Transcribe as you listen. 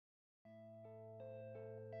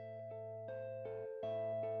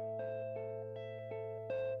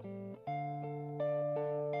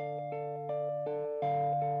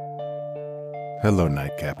Hello,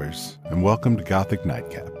 Nightcappers, and welcome to Gothic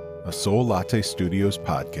Nightcap, a Soul Latte Studios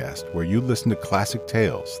podcast where you listen to classic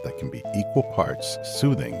tales that can be equal parts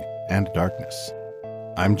soothing and darkness.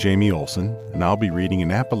 I'm Jamie Olson, and I'll be reading an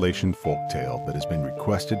Appalachian folktale that has been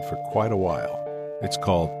requested for quite a while. It's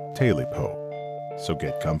called Tailypo. So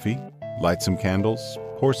get comfy, light some candles,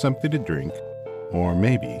 pour something to drink, or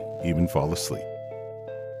maybe even fall asleep.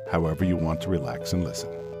 However you want to relax and listen.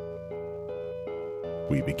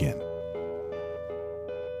 We begin.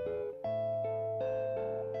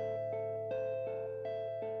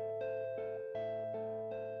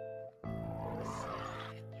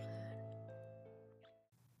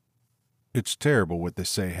 It's terrible what they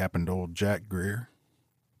say happened to old Jack Greer.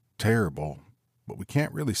 Terrible, but we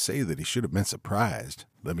can't really say that he should have been surprised,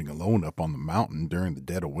 living alone up on the mountain during the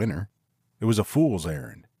dead of winter. It was a fool's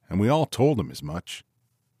errand, and we all told him as much.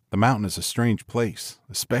 The mountain is a strange place,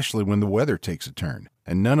 especially when the weather takes a turn,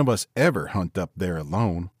 and none of us ever hunt up there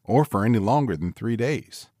alone, or for any longer than 3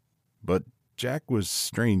 days. But Jack was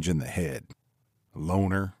strange in the head. A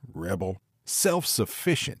loner, rebel,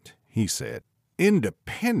 self-sufficient, he said.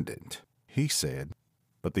 Independent, he said.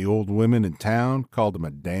 But the old women in town called him a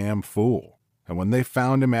damn fool. And when they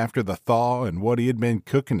found him after the thaw and what he had been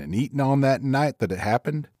cooking and eating on that night that it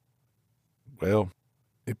happened, well,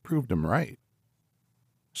 it proved him right.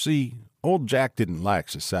 See, old Jack didn't like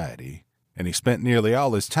society, and he spent nearly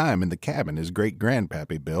all his time in the cabin his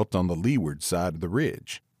great-grandpappy built on the leeward side of the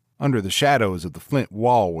ridge, under the shadows of the flint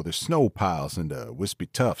wall where the snow piles into wispy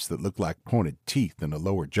tufts that looked like pointed teeth in the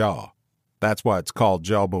lower jaw. That's why it's called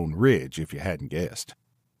Jawbone Ridge, if you hadn't guessed.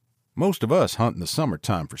 Most of us hunt in the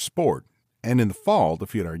summertime for sport, and in the fall to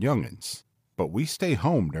feed our young'uns, but we stay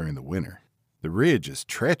home during the winter. The ridge is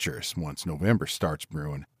treacherous once November starts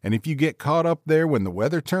brewing, and if you get caught up there when the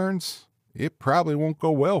weather turns, it probably won't go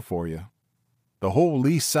well for you. The whole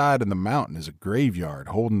east side of the mountain is a graveyard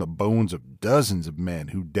holding the bones of dozens of men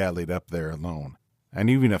who dallied up there alone, and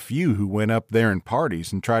even a few who went up there in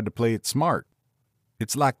parties and tried to play it smart.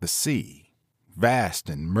 It's like the sea. Vast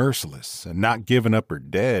and merciless, and not given up or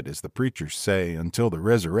dead, as the preachers say, until the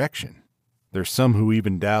resurrection. There's some who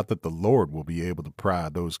even doubt that the Lord will be able to pry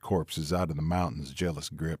those corpses out of the mountain's jealous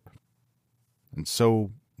grip. And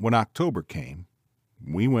so, when October came,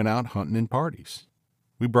 we went out hunting in parties.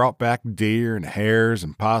 We brought back deer and hares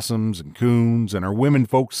and possums and coons, and our women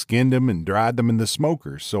folks skinned them and dried them in the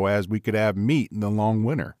smokers so as we could have meat in the long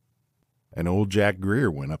winter. And old Jack Greer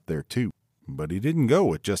went up there too. But he didn't go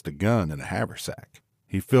with just a gun and a haversack.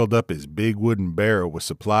 He filled up his big wooden barrel with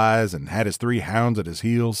supplies and had his 3 hounds at his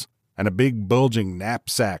heels and a big bulging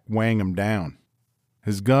knapsack weighing him down.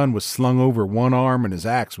 His gun was slung over one arm and his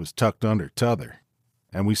axe was tucked under t'other,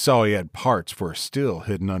 and we saw he had parts for a still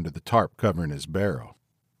hidden under the tarp covering his barrel.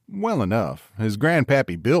 Well enough, his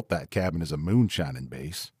grandpappy built that cabin as a moonshining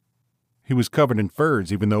base. He was covered in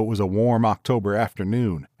furs even though it was a warm October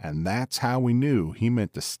afternoon, and that's how we knew he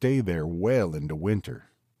meant to stay there well into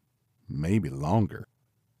winter. Maybe longer.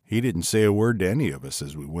 He didn't say a word to any of us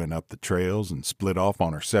as we went up the trails and split off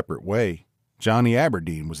on our separate way. Johnny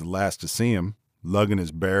Aberdeen was the last to see him, lugging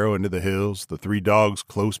his barrow into the hills, the 3 dogs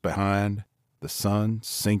close behind, the sun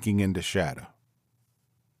sinking into shadow.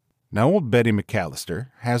 Now old Betty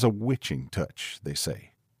McAllister has a witching touch, they say.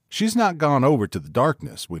 She's not gone over to the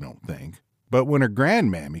darkness, we don't think. But when her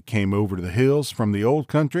grandmammy came over to the hills from the old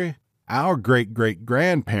country, our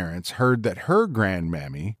great-great-grandparents heard that her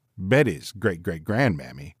grandmammy, Betty's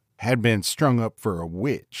great-great-grandmammy, had been strung up for a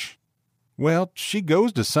witch. Well, she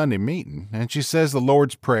goes to Sunday meeting, and she says the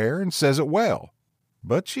Lord's Prayer and says it well.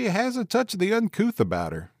 But she has a touch of the uncouth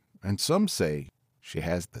about her, and some say she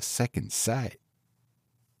has the second sight.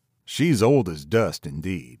 She's old as dust,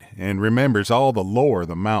 indeed, and remembers all the lore of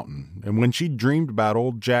the mountain, and when she dreamed about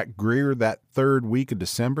old Jack Greer that 3rd week of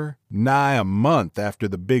December, nigh a month after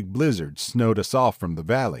the big blizzard snowed us off from the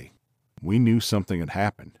valley, we knew something had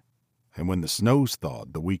happened. And when the snows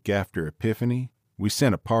thawed the week after Epiphany, we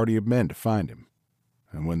sent a party of men to find him.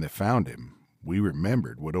 And when they found him, we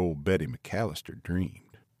remembered what old Betty McAllister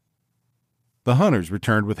dreamed. The hunters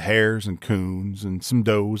returned with hares and coons and some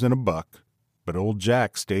does and a buck. But old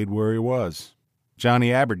Jack stayed where he was.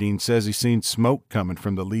 Johnny Aberdeen says he seen smoke coming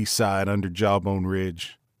from the lee side under Jawbone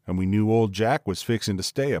Ridge, and we knew old Jack was fixing to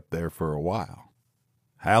stay up there for a while.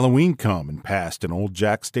 Halloween come and passed, and old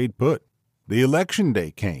Jack stayed put. The election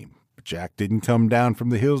day came, but Jack didn't come down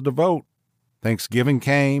from the hills to vote. Thanksgiving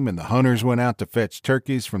came, and the hunters went out to fetch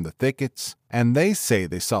turkeys from the thickets, and they say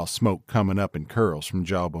they saw smoke coming up in curls from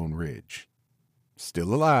Jawbone Ridge.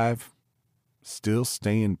 Still alive, still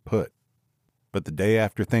staying put. But the day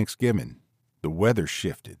after Thanksgiving, the weather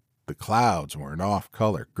shifted. The clouds were an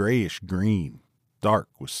off-color, grayish-green, dark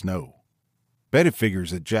with snow. Betty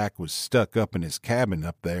figures that Jack was stuck up in his cabin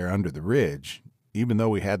up there under the ridge, even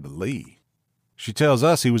though he had the lee. She tells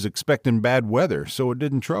us he was expecting bad weather, so it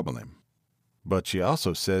didn't trouble him. But she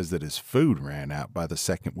also says that his food ran out by the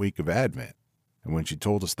second week of Advent, and when she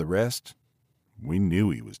told us the rest, we knew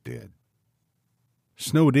he was dead.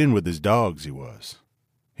 Snowed in with his dogs he was.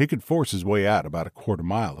 He could force his way out about a quarter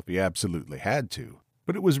mile if he absolutely had to,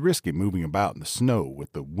 but it was risky moving about in the snow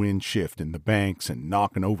with the wind shift in the banks and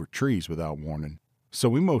knocking over trees without warning, so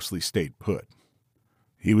we mostly stayed put.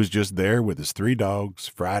 He was just there with his 3 dogs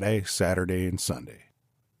Friday, Saturday, and Sunday.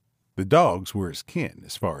 The dogs were his kin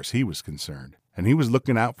as far as he was concerned, and he was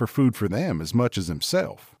looking out for food for them as much as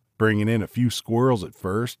himself, bringing in a few squirrels at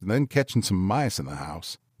first, then catching some mice in the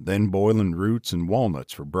house, then boiling roots and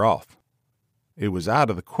walnuts for broth. It was out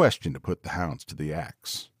of the question to put the hounds to the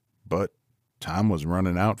axe, but time was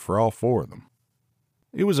running out for all 4 of them.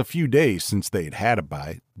 It was a few days since they'd had a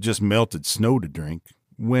bite, just melted snow to drink,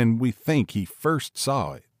 when we think he first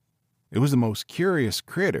saw it. It was the most curious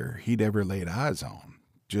critter he'd ever laid eyes on,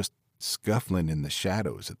 just scuffling in the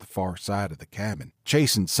shadows at the far side of the cabin,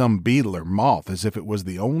 chasing some beetle or moth as if it was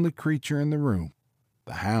the only creature in the room.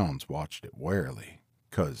 The hounds watched it warily,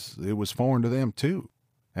 'cause it was foreign to them too,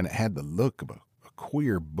 and it had the look of a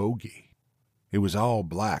queer bogey. It was all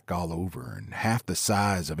black all over and half the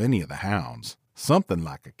size of any of the hounds, something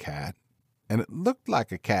like a cat, and it looked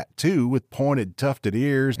like a cat too, with pointed tufted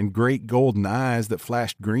ears and great golden eyes that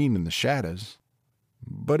flashed green in the shadows.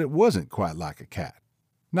 But it wasn't quite like a cat.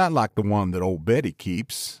 Not like the one that old Betty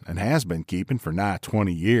keeps, and has been keeping for nigh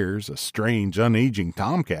 20 years, a strange, unaging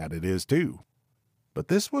tomcat it is, too. But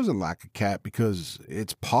this wasn't like a cat because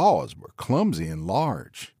its paws were clumsy and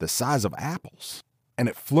large, the size of apples, and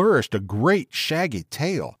it flourished a great shaggy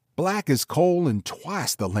tail, black as coal and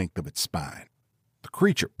twice the length of its spine. The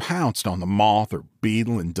creature pounced on the moth or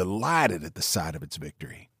beetle and delighted at the sight of its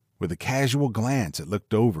victory. With a casual glance, it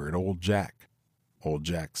looked over at old Jack. Old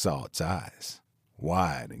Jack saw its eyes,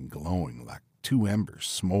 wide and glowing like 2 embers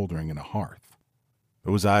smoldering in a hearth.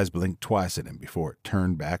 Those eyes blinked twice at him before it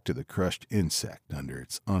turned back to the crushed insect under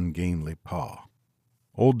its ungainly paw.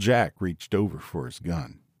 Old Jack reached over for his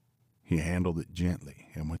gun. He handled it gently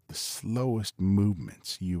and with the slowest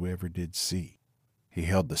movements you ever did see. He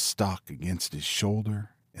held the stock against his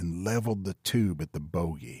shoulder and leveled the tube at the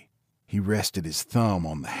bogey. He rested his thumb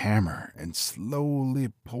on the hammer and slowly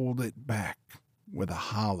pulled it back with a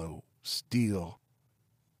hollow, steel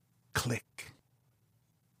click.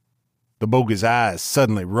 The bogey's eyes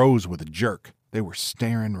suddenly rose with a jerk. They were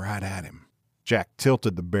staring right at him. Jack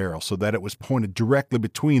tilted the barrel so that it was pointed directly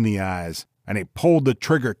between the eyes, and he pulled the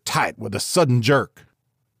trigger tight with a sudden jerk.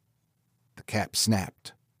 The cap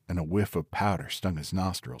snapped, and a whiff of powder stung his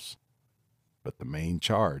nostrils. But the main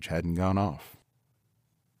charge hadn't gone off.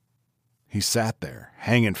 He sat there,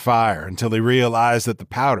 hanging fire, until he realized that the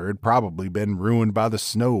powder had probably been ruined by the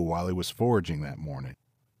snow while he was foraging that morning.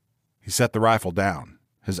 He set the rifle down.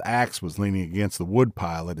 His axe was leaning against the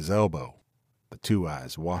woodpile at his elbow. The 2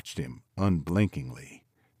 eyes watched him unblinkingly.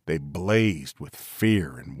 They blazed with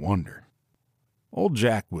fear and wonder. Old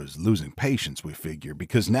Jack was losing patience, we figure,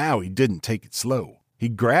 because now he didn't take it slow. He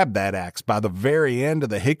grabbed that axe by the very end of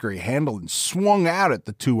the hickory handle and swung out at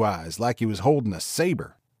the 2 eyes like he was holding a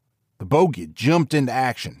saber. The bogey jumped into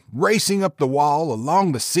action, racing up the wall,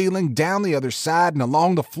 along the ceiling, down the other side, and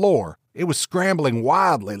along the floor. It was scrambling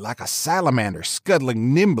wildly like a salamander,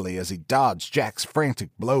 scuttling nimbly as he dodged Jack's frantic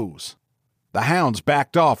blows. The hounds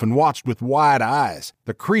backed off and watched with wide eyes.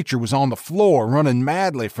 The creature was on the floor, running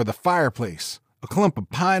madly for the fireplace. A clump of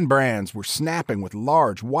pine brands were snapping with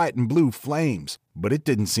large white and blue flames, but it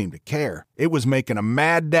didn't seem to care. It was making a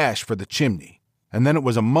mad dash for the chimney. And then it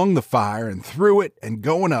was among the fire and through it and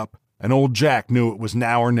going up, and old Jack knew it was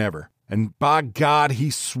now or never. And by God, he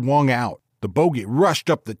swung out. The bogey rushed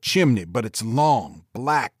up the chimney, but its long,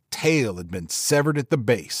 black tail had been severed at the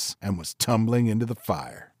base and was tumbling into the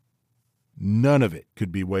fire. None of it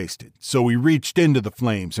could be wasted, so he reached into the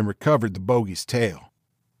flames and recovered the bogey's tail.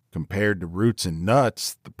 Compared to roots and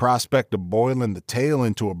nuts, the prospect of boiling the tail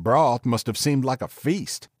into a broth must have seemed like a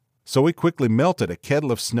feast. So he quickly melted a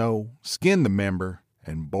kettle of snow, skinned the member,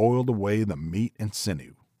 and boiled away the meat and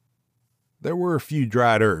sinew. There were a few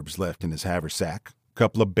dried herbs left in his haversack, a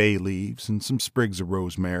couple of bay leaves, and some sprigs of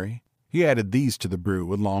rosemary. He added these to the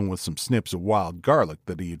brew along with some snips of wild garlic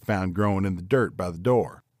that he had found growing in the dirt by the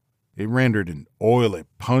door. It rendered an oily,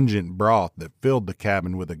 pungent broth that filled the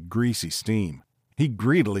cabin with a greasy steam. He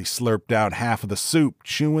greedily slurped out half of the soup,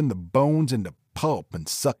 chewing the bones into pulp and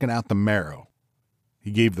sucking out the marrow.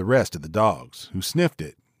 He gave the rest to the dogs, who sniffed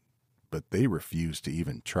it, but they refused to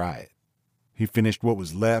even try it. He finished what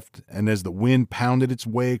was left, and as the wind pounded its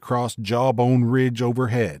way across Jawbone Ridge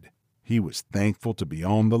overhead, he was thankful to be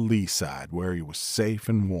on the lee side where he was safe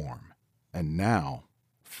and warm, and now,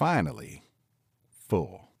 finally,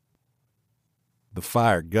 full. The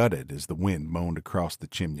fire gutted as the wind moaned across the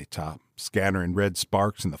chimney top, scattering red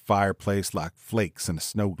sparks in the fireplace like flakes in a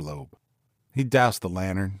snow globe. He doused the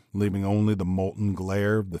lantern, leaving only the molten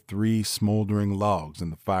glare of the 3 smoldering logs in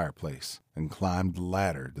the fireplace, and climbed the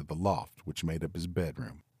ladder to the loft which made up his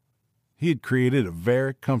bedroom. He had created a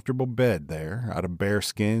very comfortable bed there, out of bear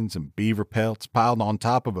skins and beaver pelts piled on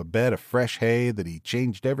top of a bed of fresh hay that he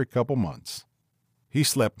changed every couple months. He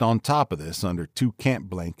slept on top of this under 2 camp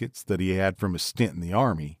blankets that he had from his stint in the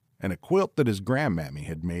army, and a quilt that his grandmammy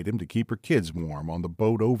had made him to keep her kids warm on the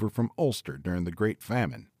boat over from Ulster during the Great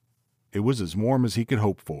Famine. It was as warm as he could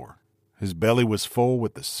hope for. His belly was full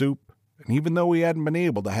with the soup, and even though he hadn't been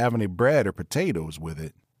able to have any bread or potatoes with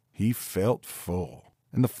it, he felt full.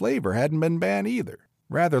 And the flavor hadn't been bad either,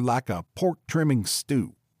 rather like a pork trimming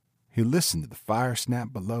stew. He listened to the fire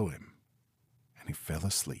snap below him, and he fell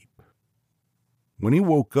asleep. When he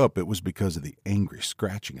woke up, it was because of the angry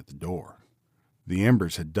scratching at the door. The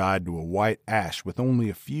embers had died to a white ash with only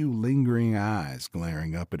a few lingering eyes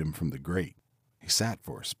glaring up at him from the grate. He sat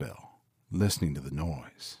for a spell, listening to the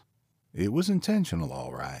noise. It was intentional,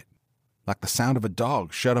 all right. Like the sound of a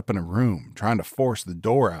dog shut up in a room, trying to force the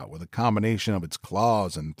door out with a combination of its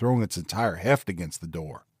claws and throwing its entire heft against the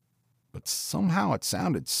door. But somehow it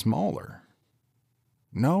sounded smaller.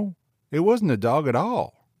 No, it wasn't a dog at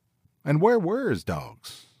all. And where were his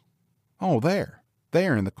dogs? Oh, there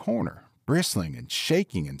in the corner, bristling and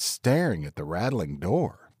shaking and staring at the rattling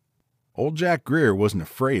door. Old Jack Greer wasn't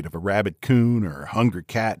afraid of a rabid coon or a hungry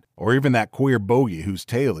cat or even that queer bogey whose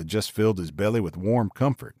tail had just filled his belly with warm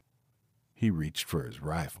comfort. He reached for his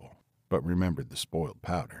rifle, but remembered the spoiled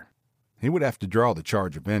powder. He would have to draw the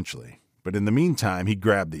charge eventually, but in the meantime he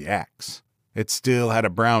grabbed the axe. It still had a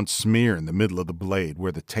brown smear in the middle of the blade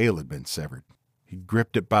where the tail had been severed. He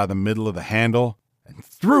gripped it by the middle of the handle and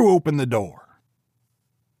threw open the door.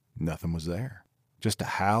 Nothing was there, just a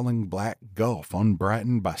howling black gulf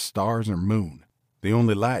unbrightened by stars or moon. The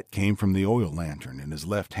only light came from the oil lantern in his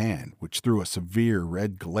left hand, which threw a severe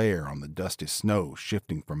red glare on the dusty snow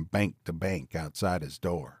shifting from bank to bank outside his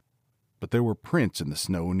door. But there were prints in the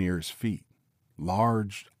snow near his feet,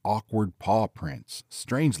 large, awkward paw prints,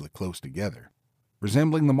 strangely close together,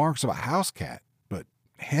 resembling the marks of a house cat, but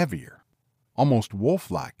heavier, almost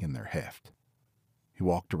wolf-like in their heft. He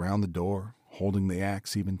walked around the door, holding the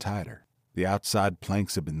axe even tighter. The outside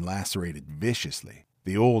planks had been lacerated viciously.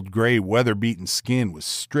 The old gray weather-beaten skin was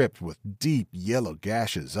stripped with deep yellow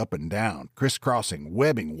gashes up and down, crisscrossing,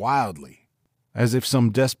 webbing wildly, as if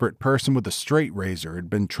some desperate person with a straight razor had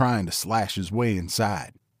been trying to slash his way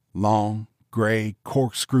inside. Long, gray,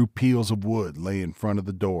 corkscrew peels of wood lay in front of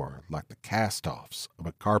the door like the cast-offs of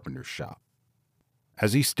a carpenter's shop.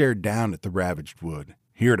 As he stared down at the ravaged wood,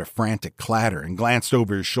 he heard a frantic clatter and glanced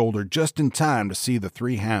over his shoulder just in time to see the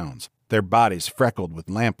 3 hounds, their bodies freckled with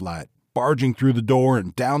lamplight, barging through the door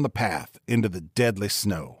and down the path into the deadly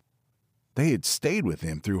snow. They had stayed with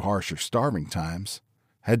him through harsher starving times,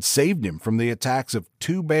 had saved him from the attacks of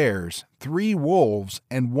 2 bears, 3 wolves,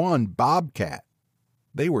 and 1 bobcat.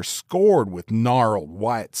 They were scored with gnarled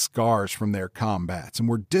white scars from their combats and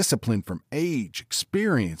were disciplined from age,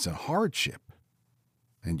 experience, and hardship.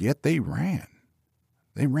 And yet they ran.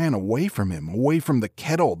 They ran away from him, away from the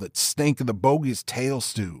kettle that stank of the bogey's tail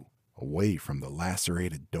stew, away from the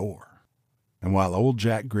lacerated door. And while old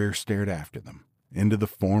Jack Greer stared after them, into the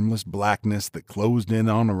formless blackness that closed in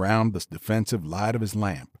on around the defensive light of his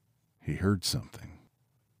lamp, he heard something.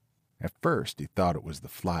 At first he thought it was the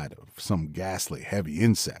flight of some ghastly heavy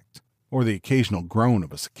insect, or the occasional groan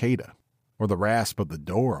of a cicada, or the rasp of the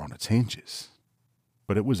door on its hinges.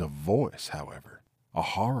 But it was a voice, however, a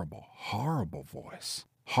horrible, horrible voice,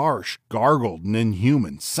 harsh, gargled, and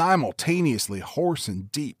inhuman, simultaneously hoarse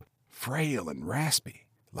and deep, frail and raspy,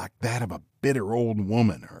 like that of a bitter old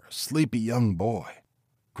woman or a sleepy young boy,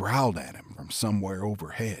 growled at him from somewhere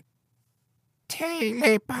overhead.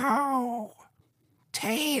 "Tailypo!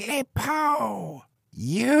 Tailypo!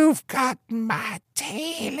 You've got my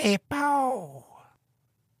Tailypo!"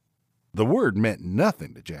 The word meant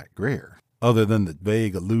nothing to Jack Greer, other than the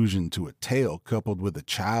vague allusion to a tail coupled with a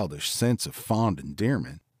childish sense of fond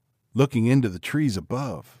endearment. Looking into the trees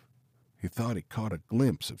above, he thought he caught a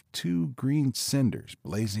glimpse of 2 green cinders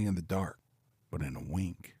blazing in the dark, but in a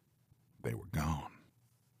wink, they were gone.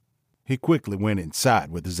 He quickly went inside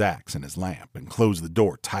with his axe and his lamp and closed the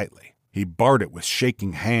door tightly. He barred it with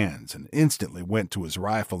shaking hands and instantly went to his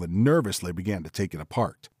rifle and nervously began to take it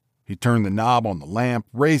apart. He turned the knob on the lamp,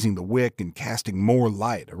 raising the wick and casting more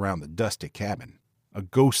light around the dusty cabin. A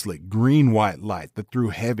ghostly green-white light that threw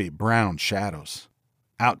heavy brown shadows.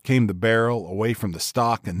 Out came the barrel away from the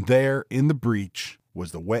stock, and there, in the breech,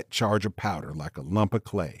 was the wet charge of powder like a lump of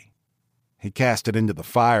clay. He cast it into the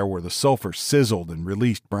fire where the sulfur sizzled and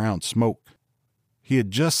released brown smoke. He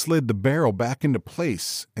had just slid the barrel back into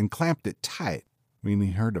place and clamped it tight when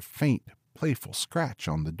he heard a faint, playful scratch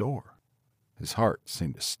on the door. His heart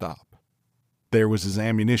seemed to stop. There was his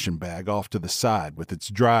ammunition bag off to the side with its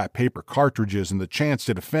dry paper cartridges and the chance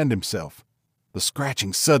to defend himself. The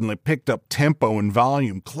scratching suddenly picked up tempo and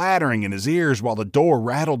volume, clattering in his ears while the door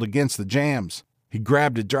rattled against the jambs. He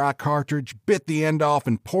grabbed a dry cartridge, bit the end off,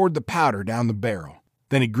 and poured the powder down the barrel.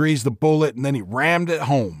 Then he greased the bullet, and then he rammed it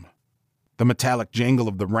home. The metallic jingle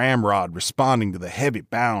of the ramrod responding to the heavy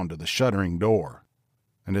bound of the shuttering door.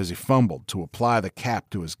 And as he fumbled to apply the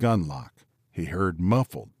cap to his gun lock, he heard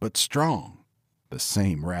muffled but strong the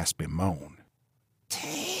same raspy moan.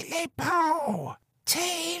 "Tailypo!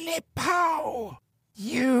 Tailypo!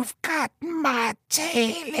 You've got my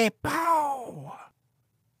Tailypo!"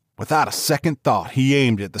 Without a second thought, he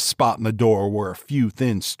aimed at the spot in the door where a few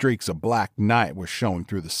thin streaks of black night were showing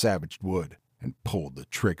through the savaged wood, and pulled the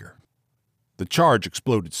trigger. The charge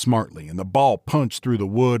exploded smartly, and the ball punched through the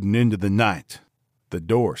wood and into the night. The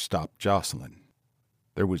door stopped jostling.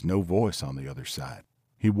 There was no voice on the other side.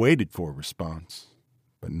 He waited for a response,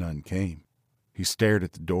 but none came. He stared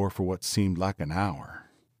at the door for what seemed like an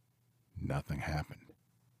hour. Nothing happened.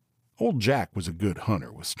 Old Jack was a good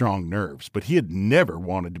hunter with strong nerves, but he had never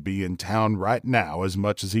wanted to be in town right now as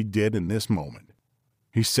much as he did in this moment.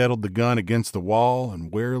 He settled the gun against the wall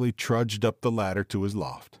and warily trudged up the ladder to his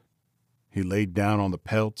loft. He laid down on the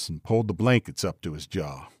pelts and pulled the blankets up to his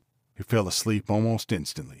jaw. He fell asleep almost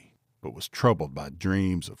instantly, but was troubled by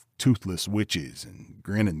dreams of toothless witches and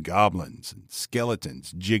grinning goblins and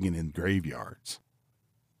skeletons jigging in graveyards.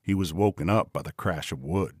 He was woken up by the crash of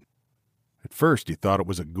wood. At first he thought it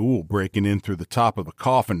was a ghoul breaking in through the top of the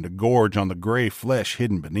coffin to gorge on the gray flesh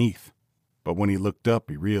hidden beneath. But when he looked up,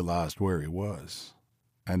 he realized where he was,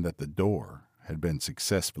 and that the door had been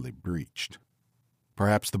successfully breached.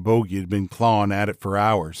 Perhaps the bogey had been clawing at it for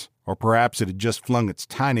hours, or perhaps it had just flung its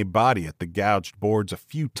tiny body at the gouged boards a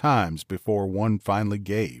few times before one finally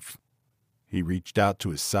gave. He reached out to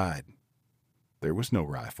his side. There was no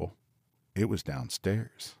rifle. It was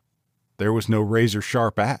downstairs. There was no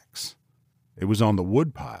razor-sharp axe. It was on the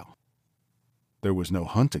woodpile. There was no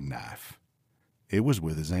hunting knife. It was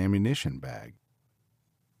with his ammunition bag.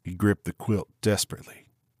 He gripped the quilt desperately.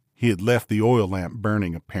 He had left the oil lamp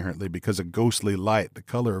burning, apparently, because a ghostly light the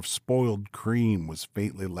color of spoiled cream was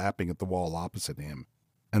faintly lapping at the wall opposite him,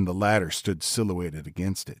 and the latter stood silhouetted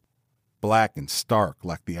against it, black and stark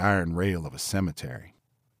like the iron rail of a cemetery.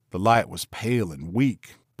 The light was pale and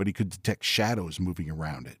weak, but he could detect shadows moving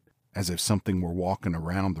around it, as if something were walking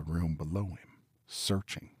around the room below him,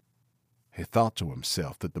 searching. He thought to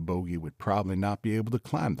himself that the bogey would probably not be able to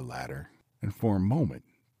climb the ladder, and for a moment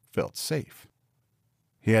felt safe.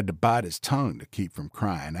 He had to bite his tongue to keep from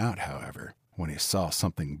crying out, however, when he saw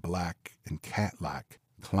something black and cat-like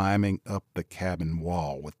climbing up the cabin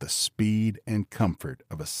wall with the speed and comfort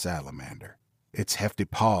of a salamander. Its hefty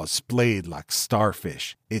paws splayed like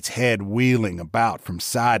starfish, its head wheeling about from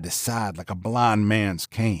side to side like a blind man's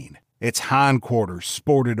cane. Its hindquarters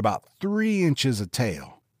sported about 3 inches of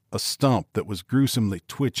tail, a stump that was gruesomely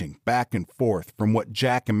twitching back and forth from what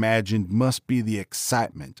Jack imagined must be the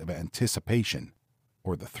excitement of anticipation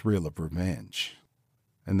or the thrill of revenge.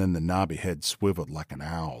 And then the knobby head swiveled like an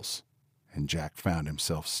owl's, and Jack found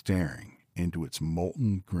himself staring into its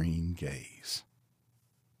molten green gaze.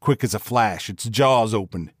 Quick as a flash, its jaws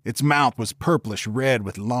opened. Its mouth was purplish red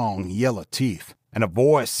with long, yellow teeth, and a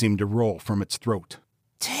voice seemed to roll from its throat.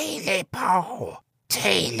 "Tailypo!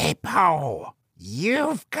 Tailypo!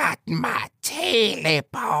 You've got my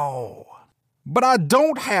Tailypo!" "But I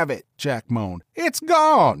don't have it," Jack moaned. "It's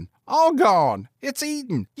gone! All gone! It's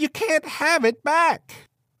eaten! You can't have it back!"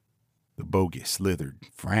 The bogey slithered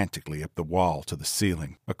frantically up the wall to the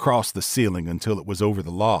ceiling, across the ceiling until it was over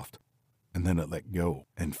the loft, and then it let go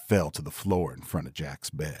and fell to the floor in front of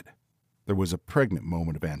Jack's bed. There was a pregnant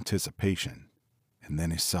moment of anticipation, and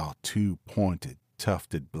then he saw 2 pointed,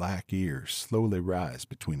 tufted black ears slowly rise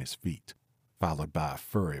between his feet, followed by a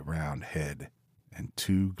furry round head and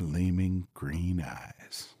 2 gleaming green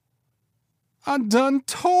eyes. "I done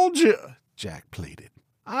told you," Jack pleaded.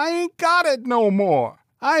 "I ain't got it no more.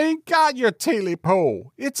 I ain't got your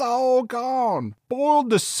Tailypo. It's all gone.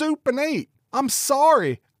 Boiled to soup and ate. I'm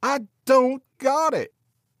sorry. I don't got it."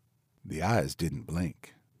 The eyes didn't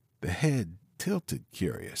blink. The head tilted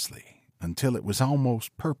curiously until it was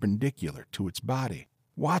almost perpendicular to its body,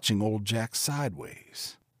 watching old Jack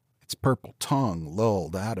sideways. Its purple tongue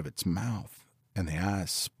lolled out of its mouth, and the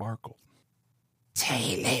eyes sparkled.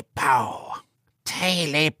 Tailypo!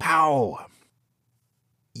 Tailypo!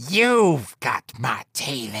 You've got my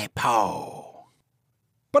Tailypo!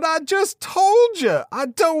 But I just told you, I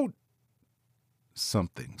don't...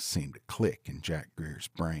 Something seemed to click in Jack Greer's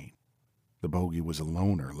brain. The bogey was a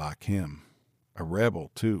loner like him, a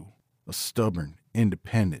rebel too, a stubborn,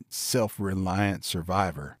 independent, self-reliant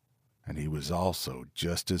survivor, and he was also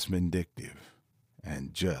just as vindictive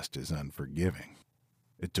and just as unforgiving.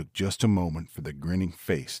 It took just a moment for the grinning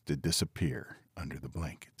face to disappear under the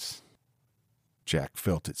blankets. Jack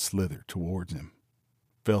felt it slither towards him,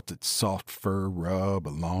 felt its soft fur rub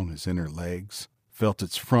along his inner legs, felt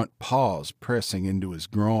its front paws pressing into his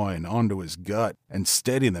groin, onto his gut, and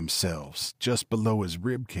steady themselves just below his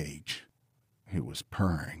rib cage. He was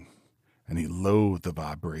purring, and he loathed the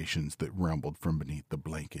vibrations that rumbled from beneath the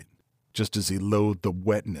blanket, just as he loathed the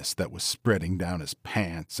wetness that was spreading down his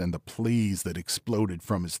pants and the pleas that exploded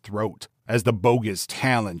from his throat as the bogus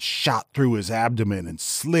talons shot through his abdomen and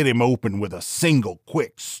slit him open with a single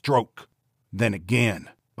quick stroke. Then again,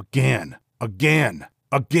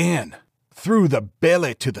 through the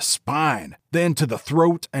belly to the spine, then to the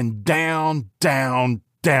throat and down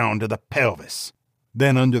to the pelvis,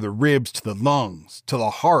 then under the ribs to the lungs, to the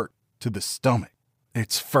heart, to the stomach.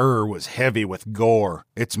 Its fur was heavy with gore,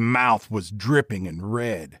 its mouth was dripping and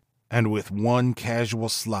red, and with one casual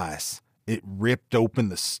slice, it ripped open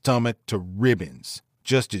the stomach to ribbons,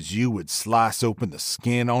 just as you would slice open the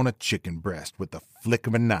skin on a chicken breast with the flick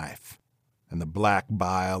of a knife. And the black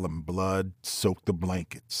bile and blood soaked the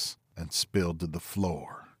blankets and spilled to the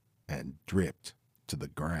floor and dripped to the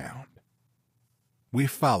ground. We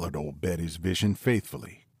followed old Betty's vision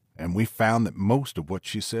faithfully, and we found that most of what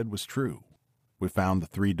she said was true. We found the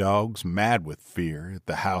 3 dogs mad with fear at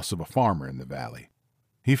the house of a farmer in the valley.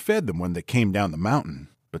 He fed them when they came down the mountain,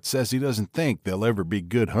 but says he doesn't think they'll ever be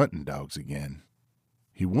good hunting dogs again.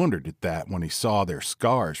 He wondered at that when he saw their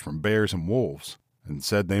scars from bears and wolves, and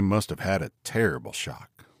said they must have had a terrible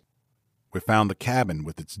shock. We found the cabin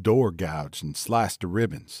with its door gouged and sliced to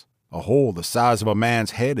ribbons. A hole the size of a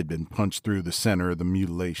man's head had been punched through the center of the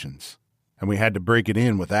mutilations, and we had to break it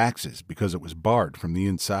in with axes because it was barred from the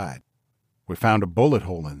inside. We found a bullet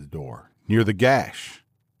hole in the door, near the gash,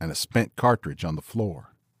 and a spent cartridge on the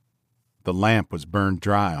floor. The lamp was burned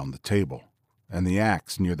dry on the table, and the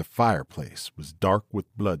axe near the fireplace was dark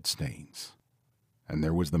with blood stains. And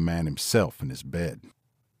there was the man himself in his bed,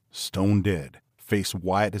 stone dead, face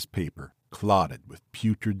white as paper, clotted with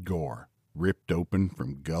putrid gore, ripped open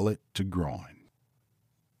from gullet to groin.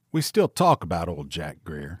 We still talk about old Jack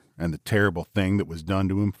Greer and the terrible thing that was done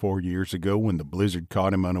to him 4 years ago when the blizzard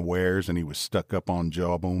caught him unawares and he was stuck up on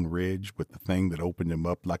Jawbone Ridge with the thing that opened him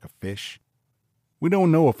up like a fish. We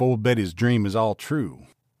don't know if old Betty's dream is all true,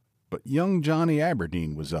 but young Johnny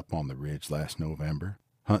Aberdeen was up on the ridge last November,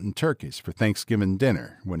 hunting turkeys for Thanksgiving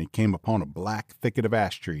dinner when he came upon a black thicket of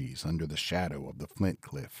ash trees under the shadow of the flint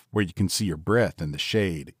cliff, where you can see your breath in the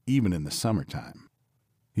shade even in the summertime.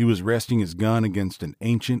 He was resting his gun against an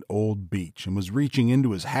ancient old beech and was reaching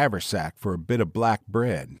into his haversack for a bit of black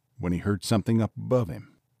bread when he heard something up above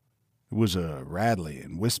him. It was a rattly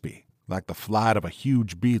and wispy, like the flight of a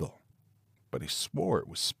huge beetle, but he swore it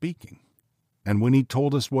was speaking. And when he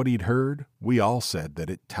told us what he'd heard, we all said that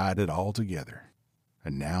it tied it all together.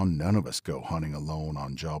 And now none of us go hunting alone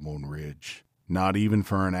on Jawbone Ridge, not even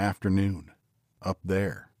for an afternoon. Up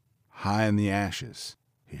there, high in the ashes,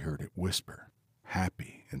 he heard it whisper,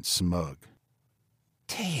 happy and smug.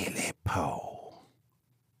 Tailypo,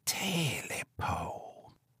 Tailypo,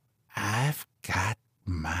 I've got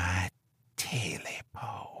my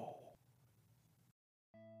Tailypo.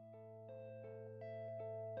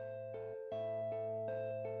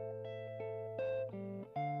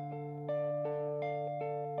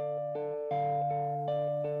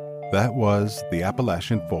 That was the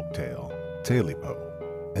Appalachian folktale, Tailypo,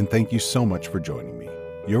 and thank you so much for joining me.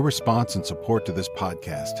 Your response and support to this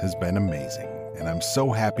podcast has been amazing, and I'm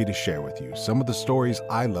so happy to share with you some of the stories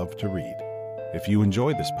I love to read. If you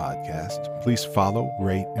enjoy this podcast, please follow,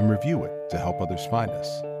 rate, and review it to help others find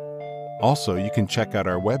us. Also, you can check out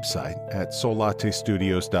our website at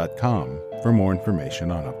solatestudios.com for more information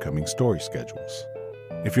on upcoming story schedules.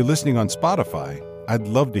 If you're listening on Spotify, I'd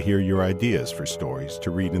love to hear your ideas for stories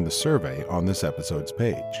to read in the survey on this episode's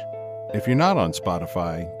page. If you're not on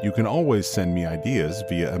Spotify, you can always send me ideas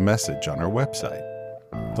via a message on our website.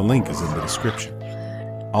 The link is in the description.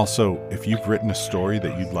 Also, if you've written a story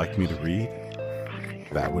that you'd like me to read,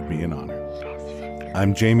 that would be an honor.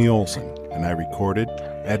 I'm Jamie Olson, and I recorded,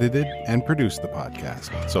 edited, and produced the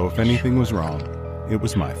podcast, so if anything was wrong, it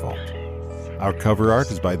was my fault. Our cover art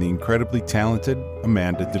is by the incredibly talented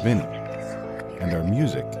Amanda Devini, and our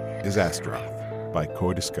music is Astaroth by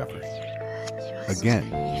Koi Discovery. Again,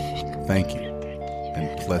 thank you,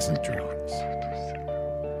 and pleasant dreams.